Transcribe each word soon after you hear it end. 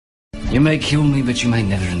You may kill me, but you may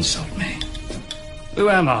never insult me. Who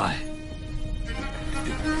am I?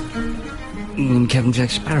 I'm Captain Jack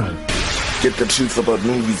Sparrow. Get the truth about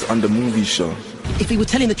movies on the movie show. If he were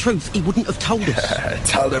telling the truth, he wouldn't have told us.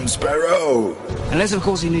 Tell them, Sparrow. Unless, of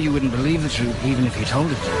course, he knew you wouldn't believe the truth, even if you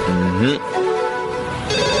told it.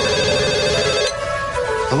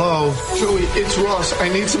 Hello? Joey, it's Ross. I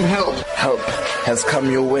need some help. Help has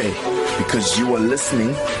come your way because you are listening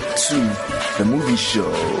to the movie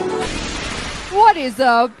show. What is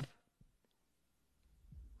up?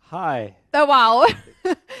 Hi. Oh, wow.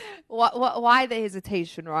 Why the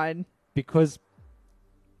hesitation, Ryan? Because,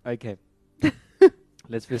 okay.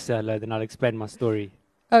 Let's first say hello, then I'll explain my story.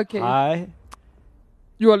 Okay. Hi.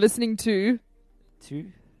 You are listening to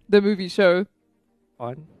the movie show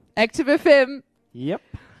On. Active FM. Yep.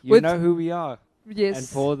 You know who we are. Yes. And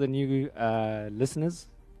for the new listeners,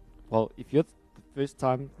 well, if you're the first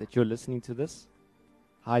time that you're listening to this,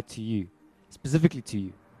 hi to you. Specifically to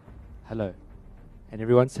you. Hello. And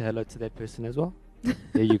everyone say hello to that person as well.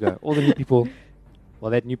 There you go. All the new people,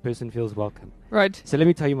 well, that new person feels welcome. Right. So let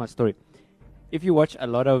me tell you my story. If you watch a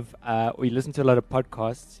lot of, or you listen to a lot of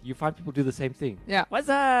podcasts, you find people do the same thing. Yeah. What's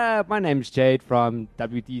up? My name's Jade from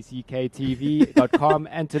WDCKTV.com,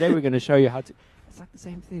 and today we're going to show you how to. It's like the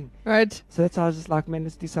same thing. Right. So that's how I was just like, man,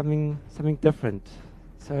 let's do something different.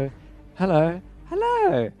 So, hello.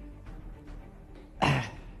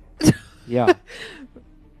 Yeah.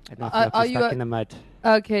 And I feel like are we're you stuck in the mud.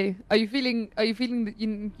 Okay. Are you feeling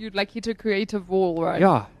that you'd like hit a creative wall, right?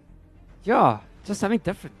 Yeah. Just something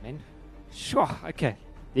different, man. Sure. Okay.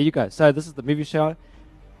 There you go. So this is the movie show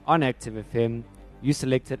on Active FM. You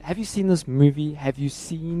selected. Have you seen this movie?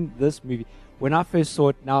 When I first saw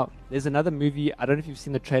it, now there's another movie. I don't know if you've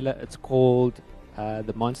seen the trailer. It's called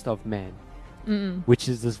The Monster of Man, which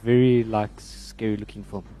is this very like scary looking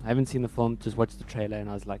film. I haven't seen the film. Just watched the trailer and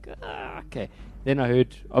I was like, okay. Then I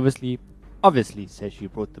heard, obviously, Sash, she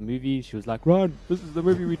brought the movie. She was like, Ron, this is the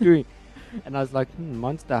movie we're doing. And I was like,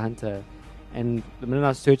 Monster Hunter. And the minute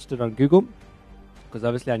I searched it on Google, because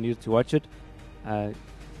obviously I needed to watch it,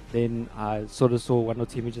 then I sort of saw one or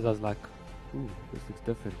two images. I was like, ooh, this looks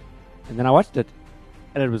different. And then I watched it,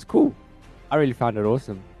 and it was cool. I really found it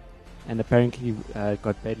awesome. And apparently it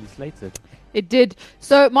got badly slated. It did.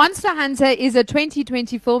 So Monster Hunter is a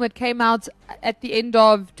 2020 film. It came out at the end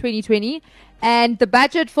of 2020. And the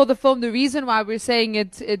budget for the film, the reason why we're saying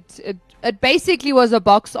it basically was a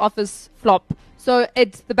box office flop. So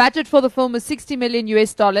the budget for the film was $60 million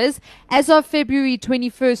US. As of February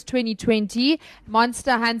 21st, 2020,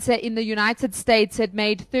 Monster Hunter in the United States had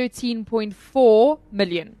made $13.4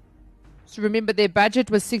 million. So remember, their budget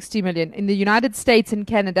was $60 million. In the United States and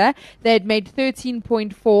Canada, they had made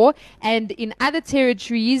 $13.4, and in other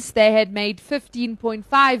territories, they had made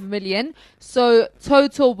 $15.5 million. So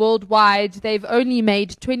total worldwide, they've only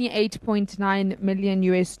made $28.9 million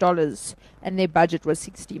US, and their budget was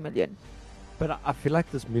 $60 million. But I feel like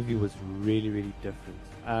this movie was really, really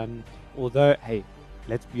different. Although, hey,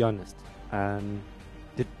 let's be honest.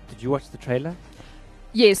 Did you watch the trailer?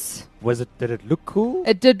 Yes. Did it look cool?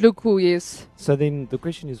 It did look cool, yes. So then the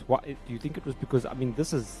question is, what do you think it was? Because, I mean,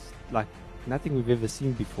 this is like nothing we've ever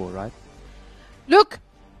seen before, right? Look,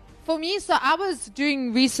 for me, so I was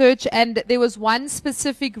doing research and there was one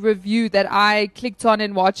specific review that I clicked on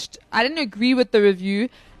and watched. I didn't agree with the review,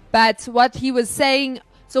 but what he was saying,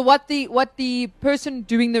 so what the person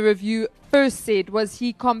doing the review first said was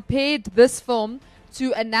he compared this film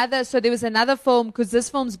to another. So there was another film, because this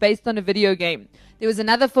film's based on a video game. There was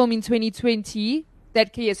another film in 2020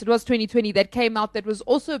 it was 2020 that came out that was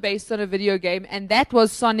also based on a video game, and that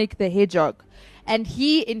was Sonic the Hedgehog. And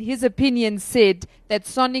he, in his opinion, said that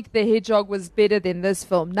Sonic the Hedgehog was better than this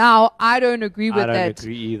film. Now, I don't agree with that. I don't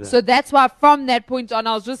agree either. So that's why from that point on,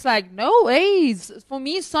 I was just like, no ways. For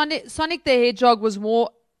me, Sonic the Hedgehog was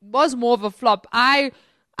more of a flop. I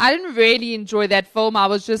didn't really enjoy that film. I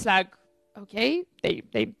was just like, okay, they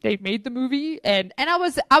made the movie, and I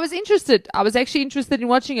was interested. I was actually interested in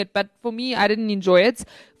watching it, but for me, I didn't enjoy it.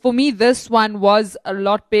 For me, this one was a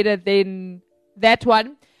lot better than that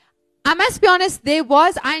one. I must be honest,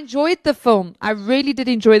 I enjoyed the film. I really did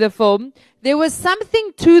enjoy the film. There was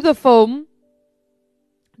something to the film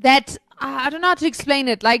that, I don't know how to explain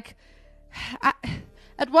it. Like,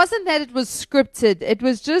 it wasn't that it was scripted. It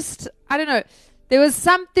was just, I don't know. There was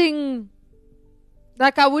something,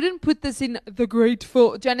 like, I wouldn't put this in the great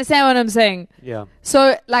film. Do you understand what I'm saying? Yeah.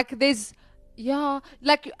 So, like, like, I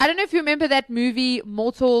don't know if you remember that movie,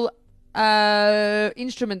 Mortal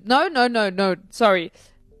Instrument. No. Sorry.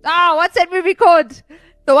 What's that movie called?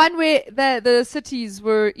 The one where the cities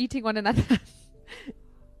were eating one another.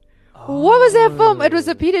 What was that film? It was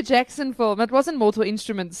a Peter Jackson film. It wasn't Mortal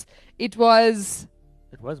Instruments. It was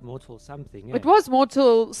Mortal something. It was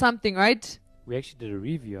Mortal something, right? We actually did a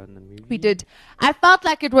review on the movie. We did. I felt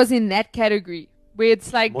like it was in that category where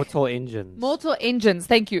it's like Mortal Engines. Mortal Engines.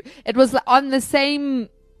 Thank you. It was on the same.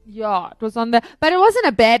 Yeah, it was on the. But it wasn't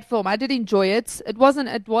a bad film. I did enjoy it. It wasn't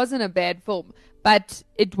a bad film. But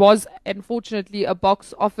it was, unfortunately, a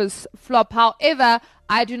box office flop. However,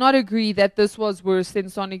 I do not agree that this was worse than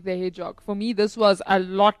Sonic the Hedgehog. For me, this was a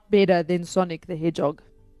lot better than Sonic the Hedgehog.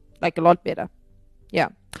 Like, a lot better. Yeah.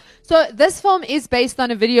 So, this film is based on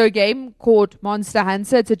a video game called Monster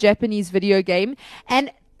Hunter. It's a Japanese video game.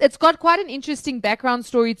 And it's got quite an interesting background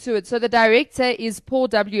story to it. So, the director is Paul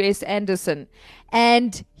W.S. Anderson.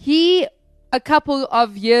 And he, a couple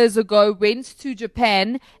of years ago, went to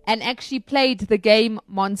Japan and actually played the game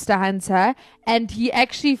Monster Hunter, and he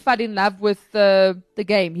actually fell in love with the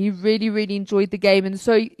game. He really, really enjoyed the game, and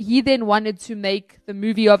so he then wanted to make the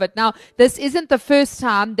movie of it. Now, this isn't the first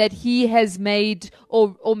time that he has made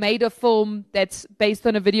or made a film that's based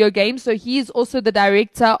on a video game. So he is also the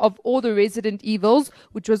director of all the Resident Evils,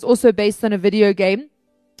 which was also based on a video game.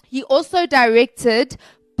 He also directed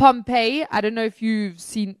Pompeii. I don't know if you've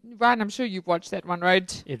seen, Ryan, I'm sure you've watched that one,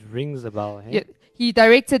 right? It rings a bell, hey? Yeah, he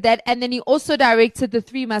directed that, and then he also directed The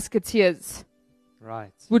Three Musketeers.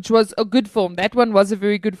 Right. Which was a good film. That one was a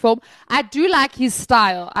very good film. I do like his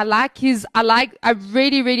style. I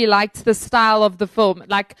really, really liked the style of the film.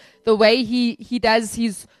 Like the way he does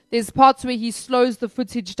there's parts where he slows the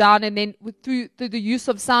footage down, and then through the use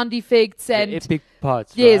of sound effects and epic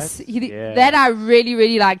parts. Yes, right? That I really,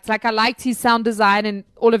 really liked. Like, I liked his sound design and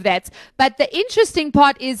all of that. But the interesting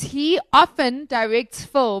part is he often directs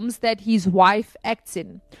films that his wife acts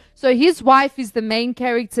in. So his wife is the main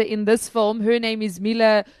character in this film. Her name is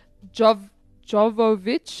Mila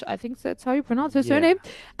Jovovich. I think that's how you pronounce her surname.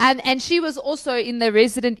 And she was also in the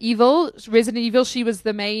Resident Evil. She was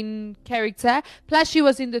the main character. Plus, she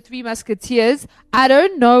was in The Three Musketeers. I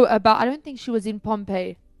don't think she was in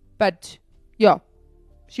Pompeii. But, yeah,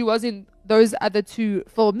 she was in those other two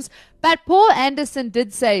films. But Paul Anderson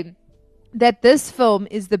did say that this film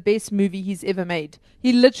is the best movie he's ever made.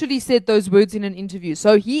 He literally said those words in an interview.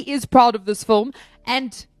 So he is proud of this film.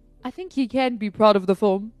 And I think he can be proud of the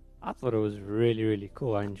film. I thought it was really, really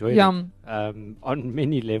cool. I enjoyed it on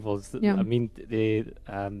many levels. Yeah. I mean, it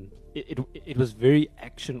was very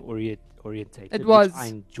action orientated. It was. Which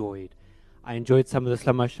I enjoyed some of the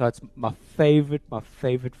slow-mo shots. My favorite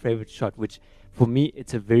shot, which for me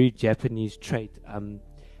it's a very Japanese trait.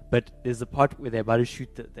 But there's a part where they're about to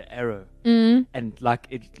shoot the arrow, and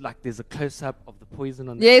there's a close up of the poison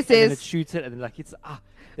on yes, and yes. then it shoots it, and then it's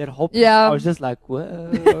that whole Yeah. I was just like,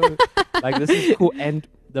 whoa, like this is cool. And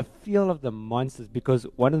the feel of the monsters, because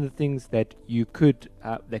one of the things that you could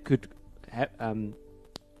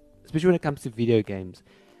especially when it comes to video games,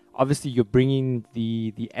 obviously you're bringing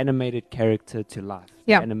the animated character to life.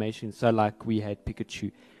 Yeah. Animation. So like we had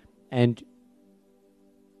Pikachu, and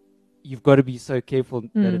you've got to be so careful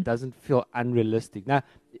that it doesn't feel unrealistic. Now,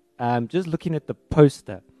 just looking at the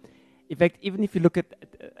poster, in fact, even if you look at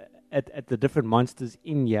the different monsters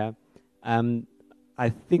in here, I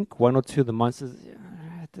think one or two of the monsters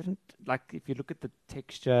didn't, like, if you look at the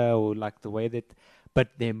texture or like the way that, but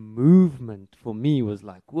their movement for me was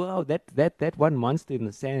like, wow, that one monster in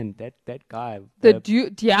the sand, that guy,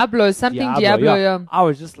 Diablo, yeah. I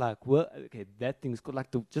was just like, well, okay, that thing's cool. Like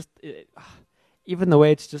even the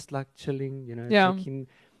way it's just like chilling,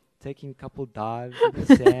 taking a couple dives in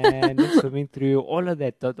the sand, and swimming through all of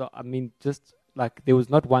that. I mean, just like there was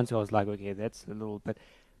not once where I was like, okay, that's a little, but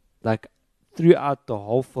like throughout the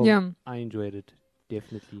whole film, I enjoyed it.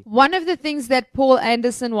 Definitely. One of the things that Paul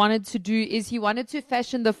Anderson wanted to do is he wanted to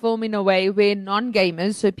fashion the film in a way where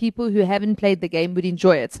non-gamers, so people who haven't played the game, would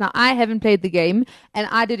enjoy it. Now, I haven't played the game, and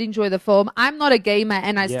I did enjoy the film. I'm not a gamer,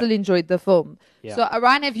 and I still enjoyed the film. Yeah. So,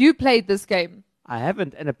 Ryan, have you played this game? I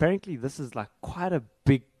haven't, and apparently this is like quite a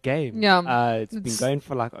big game. Yeah. It's been going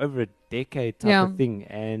for like over a decade type of thing,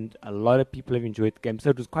 and a lot of people have enjoyed the game, so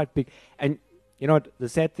it was quite big. And you know what? The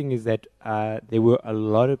sad thing is that there were a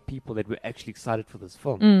lot of people that were actually excited for this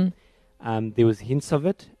film. There was hints of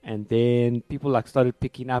it, and then people like started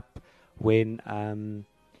picking up when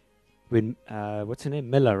what's her name?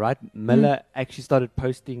 Miller, right? Miller actually started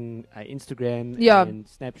posting Instagram and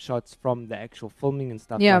snapshots from the actual filming and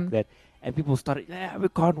stuff like that. And people started, we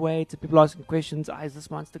can't wait. And people asking questions. Is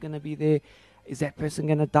this monster going to be there? Is that person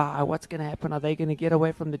going to die? What's going to happen? Are they going to get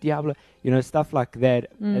away from the Diablo? Stuff like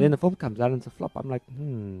that. And then the film comes out and it's a flop. I'm like,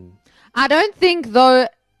 I don't think, though.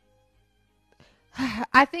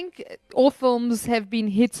 I think all films have been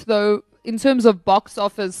hits, though, in terms of box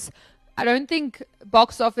office. I don't think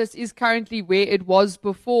box office is currently where it was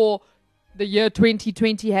before the year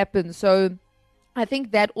 2020 happened. So I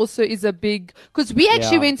think that also is a big, because we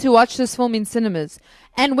actually went to watch this film in cinemas,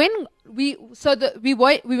 and when we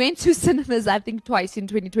went to cinemas, I think twice in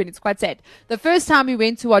 2020. It's quite sad. The first time we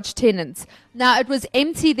went to watch Tenant. Now it was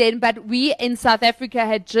empty then, but we in South Africa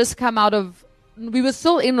had just come out of. We were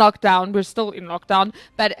still in lockdown. We're still in lockdown,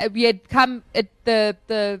 but we had come at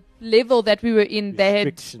the level that we were in. They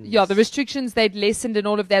had the restrictions they'd lessened and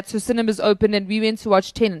all of that. So cinemas opened, and we went to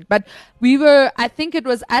watch Tenet. But we were, I think it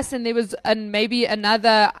was us, and there was maybe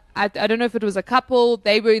another. I don't know if it was a couple.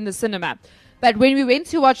 They were in the cinema. But when we went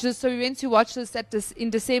to watch this, in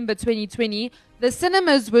December 2020. The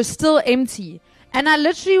cinemas were still empty, and I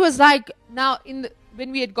literally was like,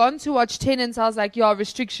 when we had gone to watch Tenants, I was like,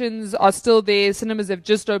 restrictions are still there. Cinemas have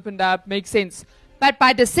just opened up. Makes sense. But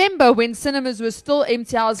by December, when cinemas were still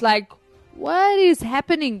empty, I was like, what is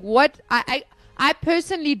happening? I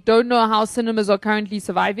personally don't know how cinemas are currently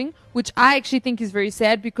surviving, which I actually think is very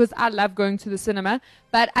sad because I love going to the cinema.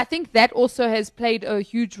 But I think that also has played a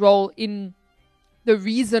huge role in the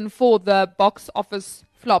reason for the box office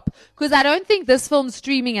flop, because I don't think this film's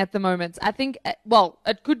streaming at the moment. I think,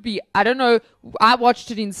 it could be. I don't know. I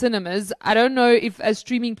watched it in cinemas. I don't know if a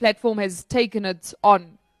streaming platform has taken it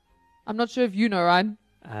on. I'm not sure if you know, Ryan.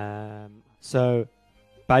 So,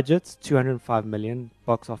 budget 205 million,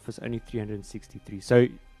 box office only 363. So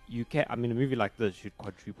you can. I mean, a movie like this should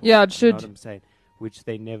quadruple. Yeah, it should. You know what I'm saying? Which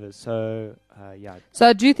they never. So, yeah. So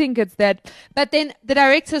I do think it's that. But then the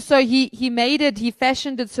director, so he made it, he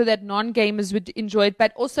fashioned it so that non-gamers would enjoy it,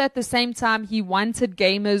 but also at the same time, he wanted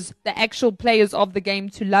gamers, the actual players of the game,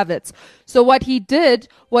 to love it. So what he did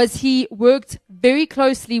was he worked very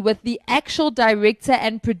closely with the actual director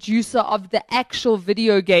and producer of the actual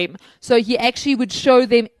video game. So he actually would show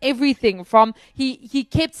them everything from, he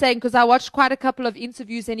kept saying, because I watched quite a couple of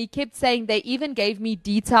interviews, and he kept saying they even gave me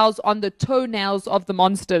details on the toenails of the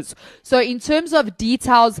monsters. So in terms of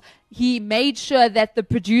details, he made sure that the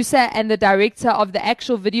producer and the director of the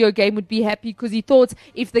actual video game would be happy, because he thought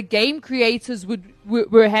if the game creators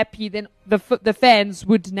were happy, then the fans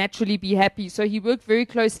would naturally be happy. So he worked very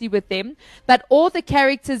closely with them. But all the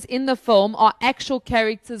characters in the film are actual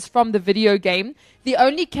characters from the video game. The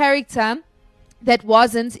only character that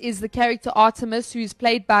wasn't is the character Artemis, who is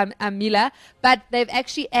played by Mila, but they've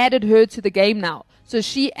actually added her to the game now. So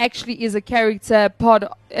she actually is a character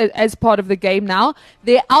as part of the game now.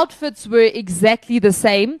 Their outfits were exactly the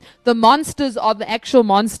same. The monsters are the actual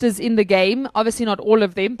monsters in the game. Obviously not all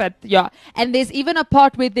of them, but yeah. And there's even a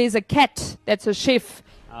part where there's a cat that's a chef.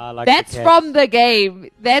 That's from the game.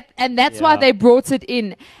 That's why they brought it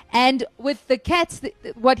in. And with the cats,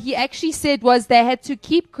 what he actually said was they had to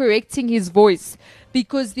keep correcting his voice,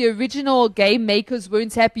 because the original game makers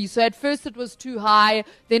weren't happy. So at first it was too high,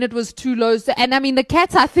 then it was too low. So, and I mean, the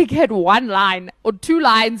cats, I think, had one line or two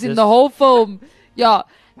lines in the whole film. Yeah.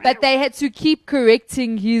 But they had to keep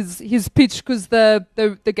correcting his pitch, because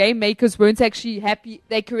the game makers weren't actually happy.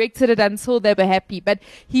 They corrected it until they were happy. But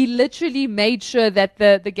he literally made sure that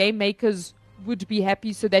the game makers would be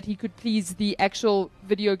happy so that he could please the actual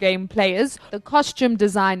video game players. The costume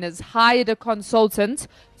designers hired a consultant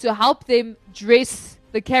to help them dress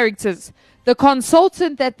the characters. The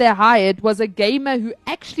consultant that they hired was a gamer who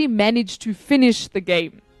actually managed to finish the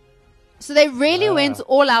game. So they really went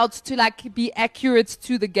all out to be accurate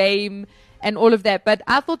to the game and all of that. But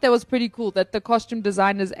I thought that was pretty cool that the costume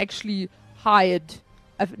designers actually hired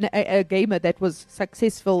a gamer that was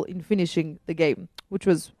successful in finishing the game, which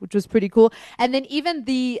was pretty cool. And then even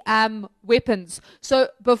the weapons. So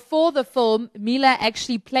before the film, Mila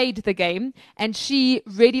actually played the game, and she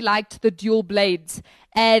really liked the dual blades.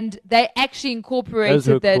 And they actually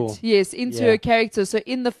incorporated that, cool. Yes, into her character. So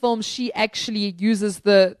in the film, she actually uses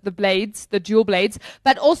the blades, the dual blades,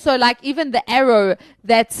 but also even the arrow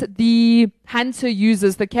that the hunter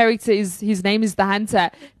uses. The character his name is the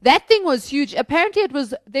Hunter. That thing was huge. Apparently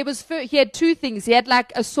he had two things. He had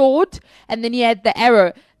a sword, and then he had the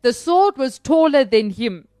arrow. The sword was taller than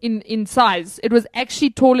him in size. It was actually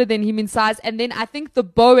taller than him in size. And then I think the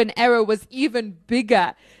bow and arrow was even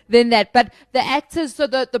bigger than that. But the actors, so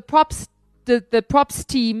the props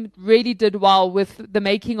team really did well with the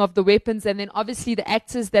making of the weapons. And then obviously the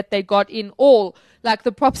actors that they got in all,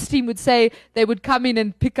 the props team would say they would come in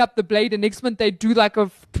and pick up the blade, and next month they'd do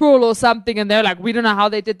a twirl or something. And they're we don't know how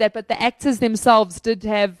they did that. But the actors themselves did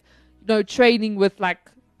have, training with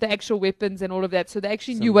the actual weapons and all of that. So they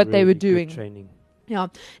actually knew what they were doing. Training. Yeah.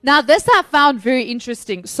 Now this I found very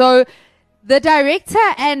interesting. So the director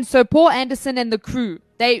Paul Anderson and the crew,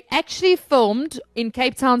 they actually filmed in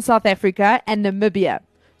Cape Town, South Africa and Namibia.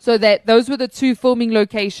 So that those were the two filming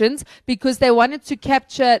locations because they wanted to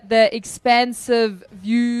capture the expansive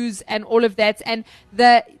views and all of that. And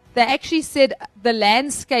they actually said the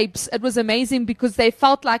landscapes, it was amazing because they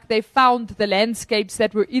felt like they found the landscapes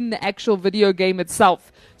that were in the actual video game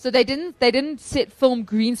itself. So they didn't film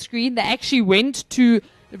green screen. They actually went to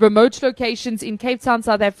remote locations in Cape Town,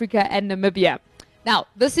 South Africa and Namibia. Now,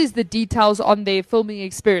 this is the details on their filming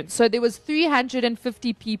experience. So there was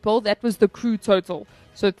 350 people. That was the crew total.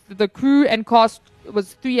 So the crew and cast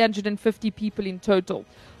was 350 people in total.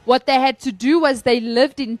 What they had to do was they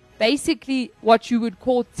lived in basically what you would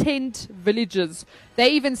call tent villages. They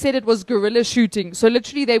even said it was guerrilla shooting. So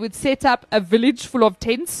literally they would set up a village full of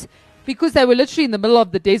tents because they were literally in the middle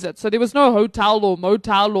of the desert. So there was no hotel or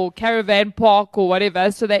motel or caravan park or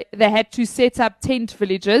whatever. So they had to set up tent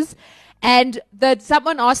villages. And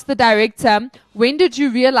someone asked the director, when did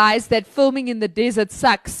you realize that filming in the desert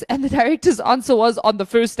sucks? And the director's answer was on the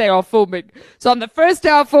first day of filming. So on the first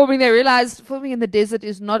day of filming, they realized filming in the desert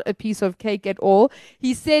is not a piece of cake at all.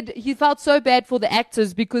 He said he felt so bad for the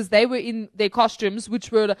actors because they were in their costumes,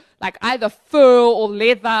 which were like either fur or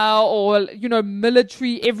leather or,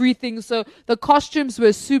 military, everything. So the costumes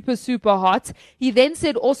were super, super hot. He then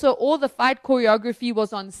said also all the fight choreography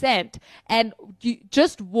was on sand. And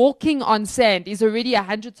just walking on sand is already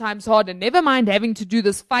 100 times harder. Never mind having to do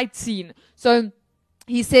this fight scene. So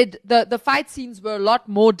he said the fight scenes were a lot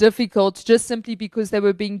more difficult just simply because they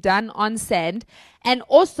were being done on sand. And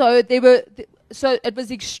also so it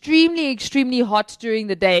was extremely, extremely hot during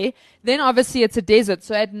the day. Then obviously it's a desert.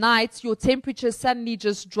 So at night, your temperature suddenly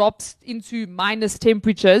just drops into minus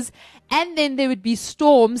temperatures. And then there would be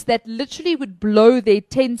storms that literally would blow their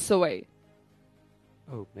tents away.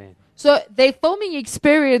 Oh, man. So their filming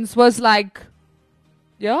experience was like,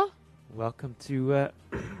 yeah? Welcome to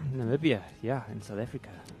Namibia, in South Africa.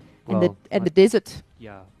 And the desert.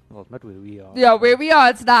 Yeah, well, not where we are. Yeah, where we are,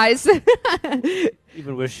 it's nice.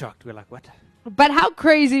 Even we're shocked. We're like, what? But how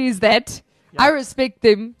crazy is that? Yeah. I respect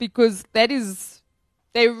them because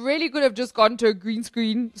they really could have just gone to a green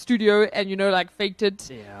screen studio and, faked it.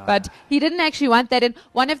 Yeah. But he didn't actually want that. And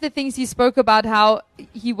one of the things he spoke about how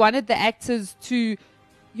he wanted the actors to,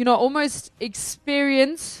 almost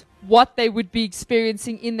experience what they would be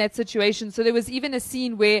experiencing in that situation. So there was even a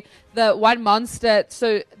scene where the one monster,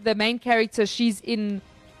 so the main character, she's in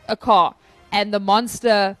a car and the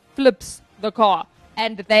monster flips the car.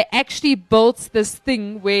 And they actually built this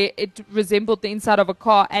thing where it resembled the inside of a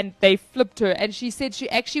car and they flipped her. And she said she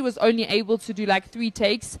actually was only able to do like 3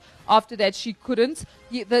 takes. After that, she couldn't.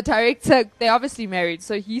 The director, they obviously married.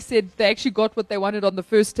 So he said they actually got what they wanted on the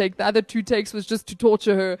first take. The other 2 takes was just to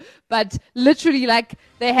torture her. But literally,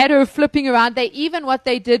 they had her flipping around. What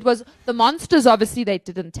they did was, the monsters, obviously, they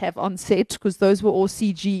didn't have on set because those were all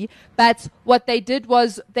CG. But what they did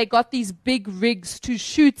was they got these big rigs to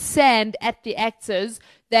shoot sand at the actors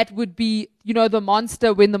that would be, the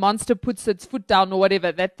monster, when the monster puts its foot down or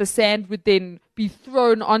whatever, that the sand would then be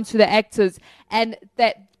thrown onto the actors. And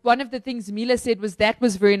that one of the things Mila said was that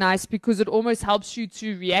was very nice because it almost helps you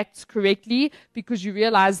to react correctly because you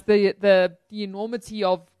realize the enormity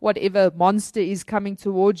of whatever monster is coming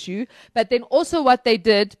towards you. But then also what they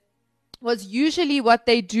did was usually what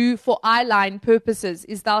they do for eyeline purposes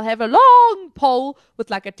is they'll have a long pole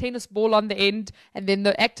with like a tennis ball on the end, and then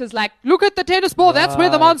the actor's like, look at the tennis ball, that's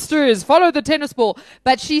where the monster is, follow the tennis ball.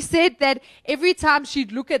 But she said that every time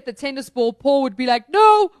she'd look at the tennis ball, Paul would be like,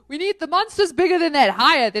 no, we need the monsters bigger than that,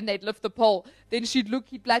 higher. Then they'd lift the pole. Then he'd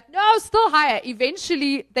be like, no, still higher.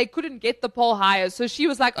 Eventually, they couldn't get the pole higher. So she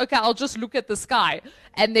was like, okay, I'll just look at the sky.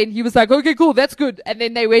 And then he was like, okay, cool, that's good. And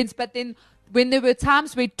then they went, but then when there were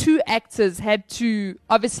times where 2 actors had to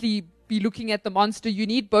obviously be looking at the monster, you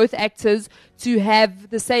need both actors to have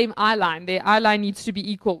the same eye line. Their eye line needs to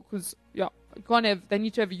be equal because, they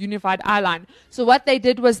need to have a unified eye line. So what they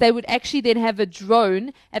did was they would actually then have a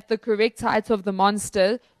drone at the correct height of the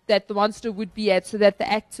monster that the monster would be at so that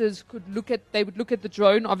the actors would look at the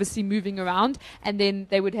drone, obviously moving around, and then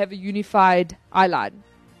they would have a unified eye line.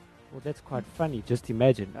 Well, that's quite funny. Just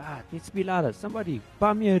imagine. Let's be louder. Somebody,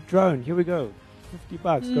 buy me a drone. Here we go.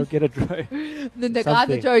 $50. Go get a drone. Then the guy,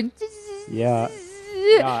 the drone. Yeah.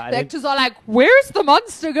 The actors are like, where's the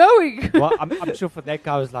monster going? Well, I'm sure for that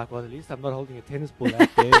guy was like, well, at least I'm not holding a tennis ball out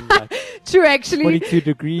there in true, actually. 42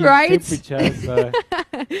 degrees right? temperature. So.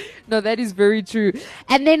 No, that is very true.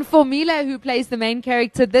 And then for Mila, who plays the main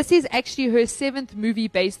character, this is actually her 7th movie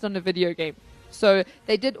based on a video game. So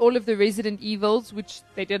they did all of the Resident Evils, which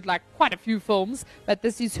they did like quite a few films, but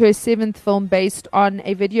this is her 7th film based on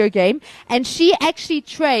a video game. And she actually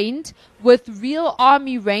trained with real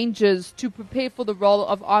Army Rangers to prepare for the role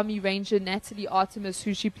of Army Ranger Natalie Artemis,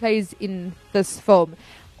 who she plays in this film.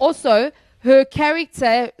 Also, her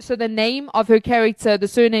character, so the name of her character, the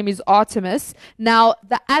surname is Artemis. Now,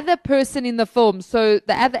 the other person in the film, so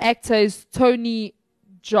the other actor is Tony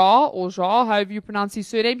Jaa, however you pronounce his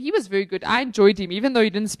surname. He was very good. I enjoyed him, even though he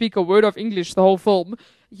didn't speak a word of English the whole film.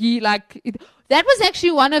 That was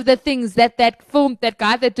actually one of the things that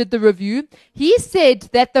guy that did the review, he said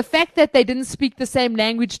that the fact that they didn't speak the same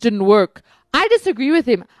language didn't work. I disagree with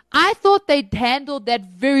him. I thought they handled that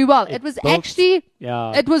very well. It was actually,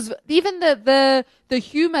 it was even the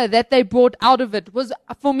humor that they brought out of it was,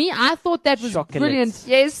 for me, I thought that was brilliant.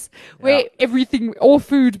 Yes, where everything, all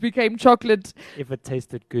food became chocolate. If it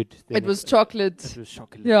tasted good, then it was chocolate. It was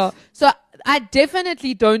chocolate. Yeah. So I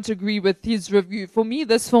definitely don't agree with his review. For me,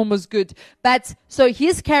 this film was good. But so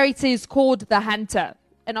his character is called the Hunter.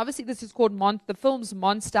 And obviously this is called the film's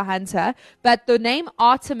Monster Hunter, but the name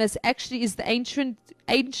Artemis actually is the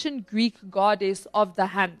ancient Greek goddess of the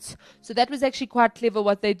hunt. So that was actually quite clever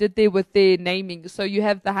what they did there with their naming. So you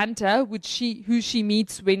have the hunter, who she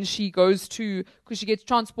meets when she goes to, because she gets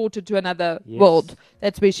transported to another world.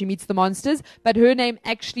 That's where she meets the monsters. But her name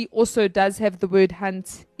actually also does have the word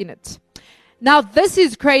hunt in it. Now this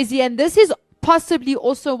is crazy, and this is possibly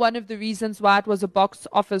also one of the reasons why it was a box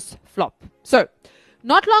office flop. So,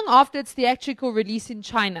 not long after its theatrical release in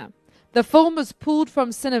China, the film was pulled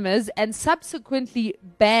from cinemas and subsequently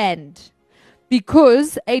banned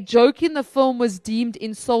because a joke in the film was deemed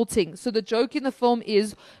insulting. So the joke in the film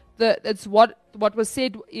is what was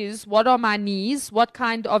said is, "What are my knees? What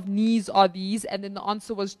kind of knees are these?" And then the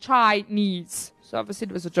answer was Chinese. So obviously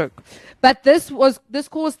it was a joke. But this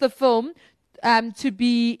caused the film to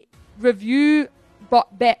be review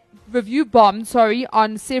bombed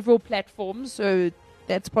on several platforms. So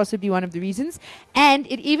that's possibly one of the reasons. And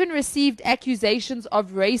it even received accusations of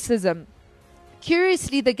racism.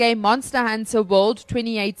 Curiously, the game Monster Hunter World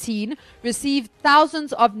 2018 received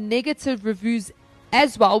thousands of negative reviews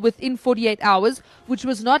as well within 48 hours, which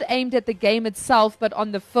was not aimed at the game itself but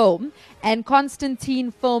on the film. And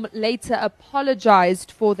Constantine Film later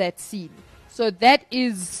apologized for that scene. So that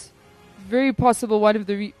is very possibly one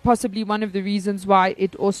of the reasons why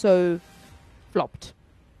it also flopped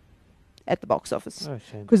at the box office,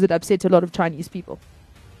 because it upset a lot of Chinese people.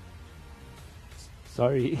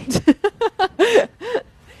 Sorry.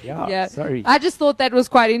 Yeah, sorry. I just thought that was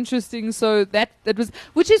quite interesting. So that was,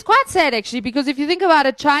 which is quite sad actually, because if you think about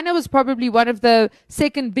it, China was probably one of the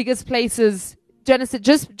second biggest places.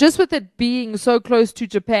 Just with it being so close to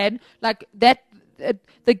Japan, like that,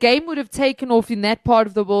 the game would have taken off in that part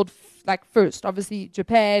of the world. Like first, obviously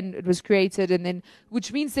Japan, it was created, and then,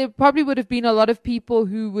 which means there probably would have been a lot of people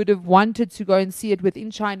who would have wanted to go and see it within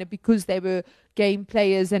China because they were game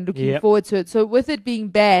players and looking forward to it. So with it being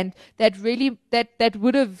banned, that really that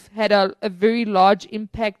would have had a very large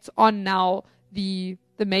impact on now the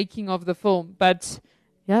making of the film. But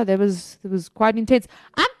yeah, that was quite intense.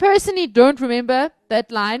 I personally don't remember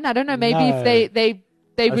that line. I don't know, maybe if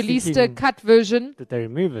they released a cut version. Did they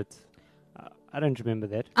remove it? I don't remember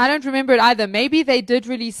that. I don't remember it either. Maybe they did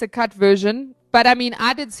release a cut version. But I mean,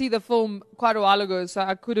 I did see the film quite a while ago, so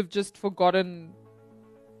I could have just forgotten.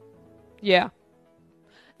 Yeah.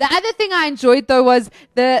 The other thing I enjoyed, though, was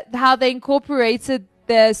how they incorporated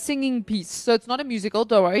the singing piece. So it's not a musical,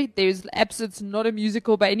 don't worry. It's not a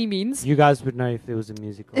musical by any means. You guys would know if there was a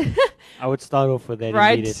musical. I would start off with that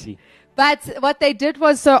immediately. But what they did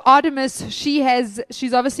was, so Artemis,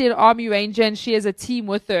 she's obviously an army ranger and she has a team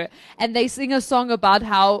with her. And they sing a song about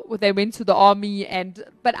how they went to the army.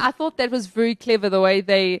 But I thought that was very clever, the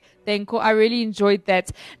way I really enjoyed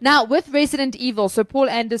that. Now, with Resident Evil, so Paul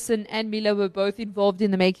Anderson and Mila were both involved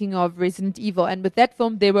in the making of Resident Evil. And with that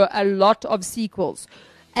film, there were a lot of sequels.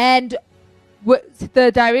 And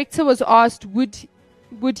the director was asked,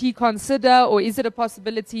 would he consider, or is it a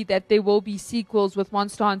possibility that there will be sequels with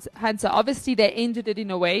Monster Hunter? Obviously, they ended it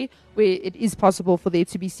in a way where it is possible for there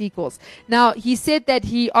to be sequels. Now, he said that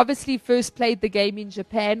he obviously first played the game in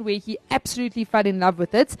Japan, where he absolutely fell in love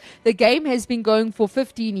with it. The game has been going for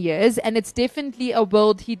 15 years, and it's definitely a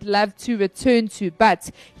world he'd love to return to.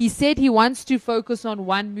 But he said he wants to focus on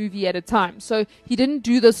one movie at a time. So he didn't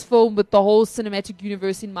do this film with the whole cinematic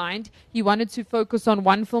universe in mind. He wanted to focus on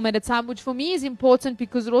one film at a time, which for me is important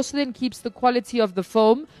because it also then keeps the quality of the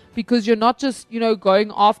film, because you're not just,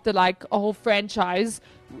 going after like a whole franchise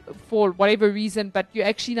for whatever reason, but you're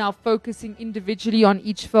actually now focusing individually on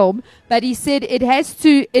each film. But he said it has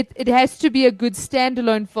to be a good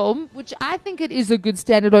standalone film, which I think it is a good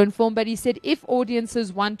standalone film. But he said if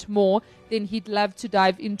audiences want more, then he'd love to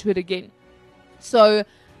dive into it again. So,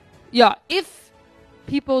 yeah, if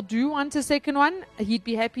people do want a second one, he'd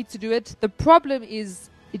be happy to do it. The problem is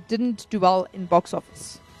it didn't do well in box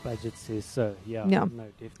office. Budget says so. Yeah. Yeah. No,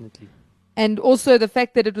 definitely. And also the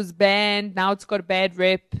fact that it was banned, now it's got a bad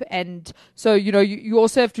rep. And so, you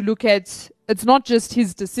also have to look at, it's not just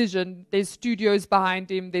his decision. There's studios behind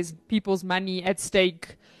him. There's people's money at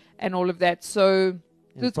stake and all of that. So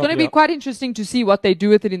it's going to be quite interesting to see what they do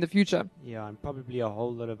with it in the future. Yeah, and probably a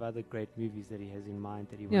whole lot of other great movies that he has in mind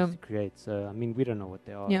that he wants to create. So, I mean, we don't know what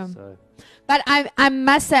they are. Yeah. So. But I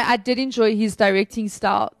must say, I did enjoy his directing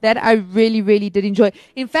style. That I really, really did enjoy.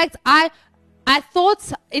 In fact, I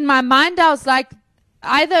thought in my mind, I was like,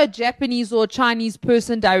 either a Japanese or a Chinese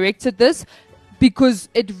person directed this, because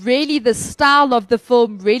the style of the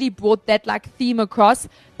film really brought that like theme across.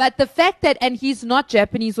 But the fact that, and he's not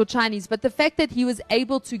Japanese or Chinese, but the fact that he was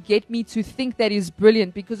able to get me to think that is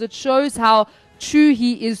brilliant, because it shows how true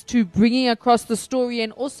he is to bringing across the story,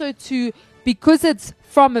 and also because it's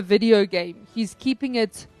from a video game, he's keeping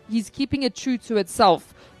it true to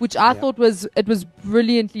itself, which I thought was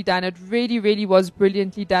brilliantly done. It really, really was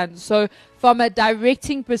brilliantly done. So from a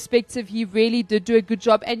directing perspective, he really did do a good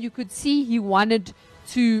job, and you could see he wanted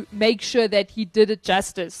to make sure that he did it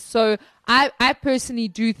justice. So I personally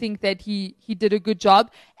do think that he did a good job.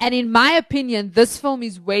 And in my opinion, this film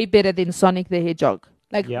is way better than Sonic the Hedgehog.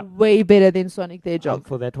 Way better than Sonic the Hedgehog.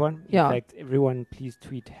 For that one? In fact, everyone please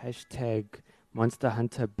tweet #Monster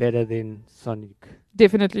Hunter better than Sonic.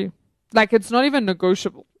 Definitely. Like, it's not even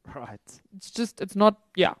negotiable. Right. It's not,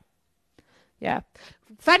 yeah. Yeah.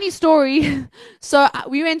 Funny story. So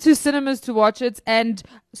we went to cinemas to watch it. And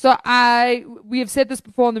so we have said this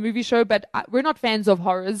before on the movie show, but we're not fans of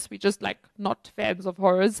horrors. We're just like not fans of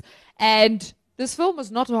horrors. And this film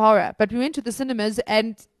was not a horror, but we went to the cinemas,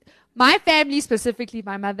 and my family, specifically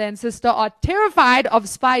my mother and sister, are terrified of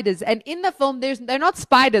spiders. And in the film, they're not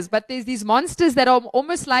spiders, but there's these monsters that are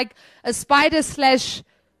almost like a spider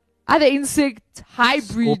 / other insect hybrid.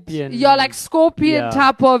 Scorpion. Yeah, like scorpion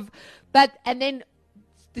type of. And then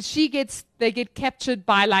they get captured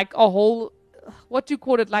by like a whole, what do you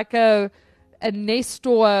call it? Like a nest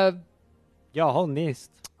or a whole nest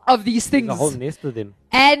of these things. There's a whole nest of them.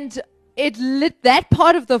 And that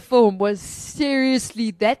part of the film was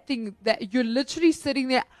seriously that thing that you're literally sitting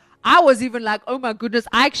there. I was even like, oh my goodness.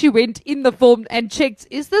 I actually went in the film and checked,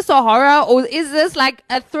 is this a horror or is this like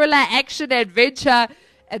a thriller, action, adventure?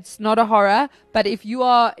 It's not a horror, but if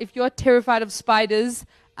you're terrified of spiders,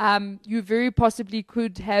 you very possibly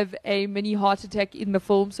could have a mini heart attack in the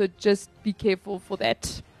film. So just be careful for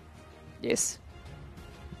that. Yes.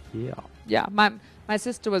 Yeah. Yeah. My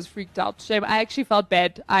sister was freaked out. Shame. I actually felt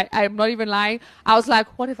bad. I'm not even lying. I was like,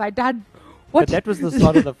 what have I done? What? But that was the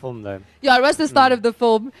start of the film, though. Yeah, it was the start of the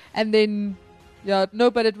film, and then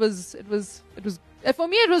but it was for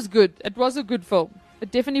me it was good. It was a good film.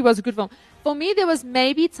 It definitely was a good film. For me, there was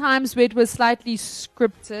maybe times where it was slightly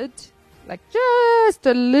scripted, like just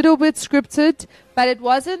a little bit scripted, but it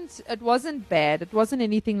wasn't bad. It wasn't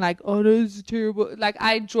anything like, oh, this is terrible. Like,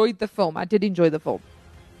 I enjoyed the film. I did enjoy the film.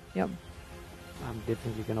 Yeah. I'm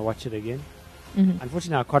definitely going to watch it again. Mm-hmm.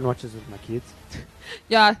 Unfortunately, I can't watch this with my kids.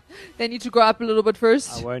 Yeah, they need to grow up a little bit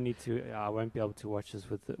first. I won't be able to watch this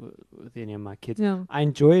with any of my kids. Yeah. I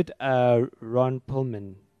enjoyed Ron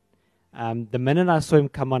Perlman. The minute I saw him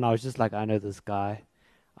come on, I was just like, I know this guy.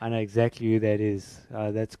 I know exactly who that is.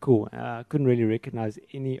 That's cool. I couldn't really recognize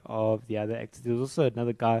any of the other actors. There was also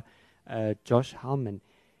another guy, Josh Hallman.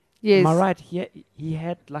 Yes. Am I right? He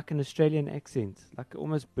had like an Australian accent, like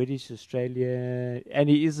almost British Australian, and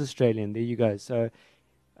he is Australian. There you go. So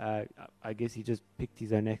I guess he just picked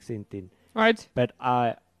his own accent then. Right. But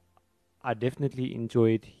I definitely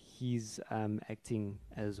enjoyed his acting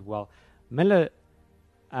as well. Miller,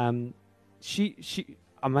 she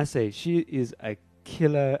I must say she is a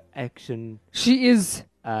killer action. She is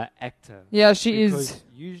actor. Yeah, she is. Because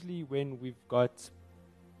usually when we've got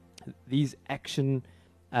these action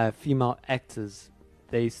female actors,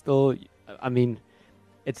 they still, I mean,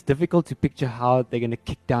 it's difficult to picture how they're going to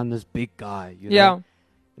kick down this big guy. You know? Yeah.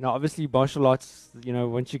 You know, obviously martial arts, you know,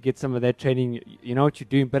 once you get some of that training, you know what you're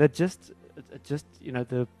doing, but it just, you know,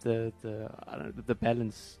 the I don't know, the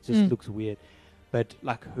balance just looks weird. But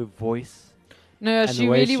like her voice. No, she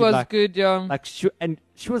really was like, good, yeah. Like she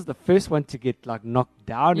was the first one to get like knocked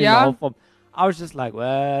down in the whole film. I was just like,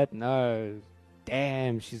 what? No.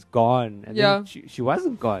 Damn, she's gone. And then she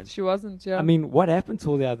wasn't gone. She wasn't, yeah. I mean, what happened to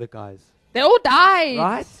all the other guys? They all died.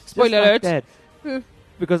 Right? Spoiler alert. Like that.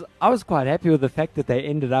 Because I was quite happy with the fact that they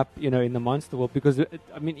ended up, in the monster world. Because,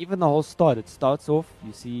 even the whole start, it starts off,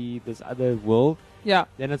 you see this other world. Yeah.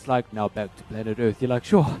 Then it's like, now back to planet Earth. You're like,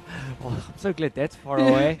 sure. Oh, I'm so glad that's far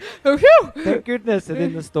away. Oh, phew. Thank goodness. And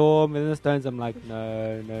then the storm, and then the stones. I'm like,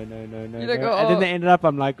 no. You're like, And then they ended up,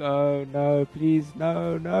 I'm like, oh, no, please,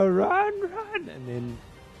 no, run. And then...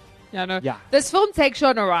 Yeah. This film takes you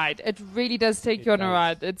on a ride. It really does take you on a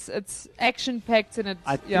ride. It's action-packed and it's...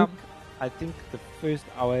 I think the first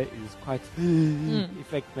hour is quite... In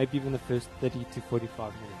fact, maybe even the first 30 to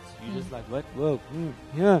 45 minutes. You're just like, what? Whoa,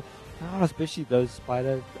 yeah. Oh, especially those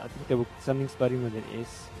spiders. I think there was something starting with an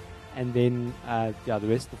S. And then, the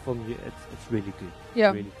rest of the film, it's really good.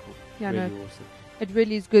 Yeah. Really cool. Yeah, really awesome. It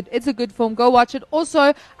really is good. It's a good film. Go watch it.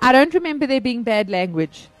 Also, I don't remember there being bad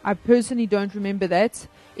language. I personally don't remember that.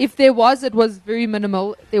 If there was, it was very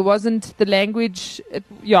minimal. There wasn't the language.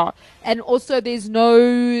 And also, there's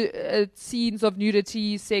no scenes of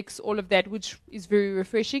nudity, sex, all of that, which is very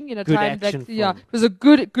refreshing in a good time action that film. it was a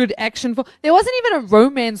good action film. There wasn't even a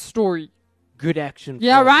romance story. Good action.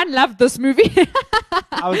 Yeah, film. Ryan loved this movie.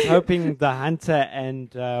 I was hoping the hunter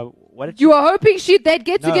and what did you were hoping they'd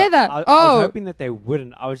get together. I was hoping that they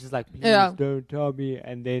wouldn't. I was just like, please don't tell me.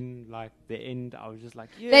 And then, like the end, I was just like,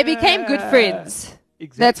 yeah. They became good friends.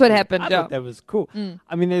 Exactly. That's what happened. I thought that was cool.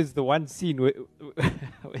 I mean, there's the one scene where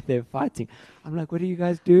they're fighting. I'm like, what are you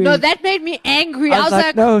guys doing? No, that made me angry. I was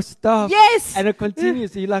like, no, stop. Yes. And it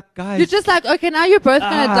continues. So you're like, guys. You're just like, okay, now you're both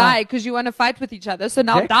going to die because you want to fight with each other. So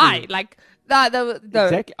now die. Like, no.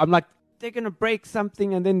 Exactly. I'm like, they're going to break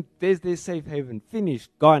something and then there's their safe haven. Finished.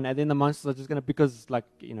 Gone. And then the monsters are just going to, because like,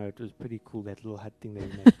 it was pretty cool, that little hut thing they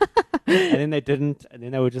made. And then they didn't. And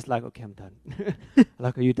then they were just like, okay, I'm done.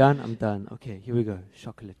 Like, are you done? I'm done. Okay, here we go.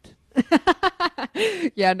 Chocolate.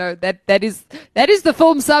 Yeah, no, that is the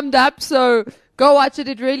film summed up. So go watch it.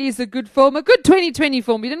 It really is a good film. A good 2020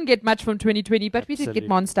 film. We didn't get much from 2020, but we did get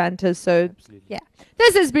Monster Hunters. So, yeah.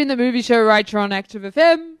 This has been the movie show right here on Active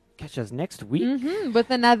FM. Catch us next week with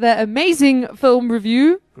another amazing film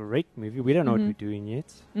review. Great movie. We don't know what we're doing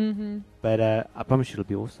yet. But I promise you it'll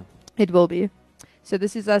be awesome. It will be. So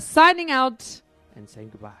this is us signing out. And saying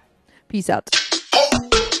goodbye. Peace out.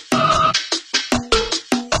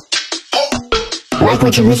 Like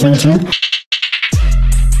what you're listening to?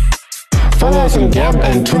 Follow us on Gab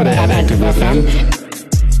and Twitter at ActiveFM.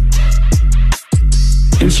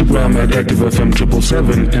 Instagram at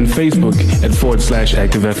ActiveFM777 and Facebook at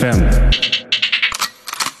 /ActiveFM.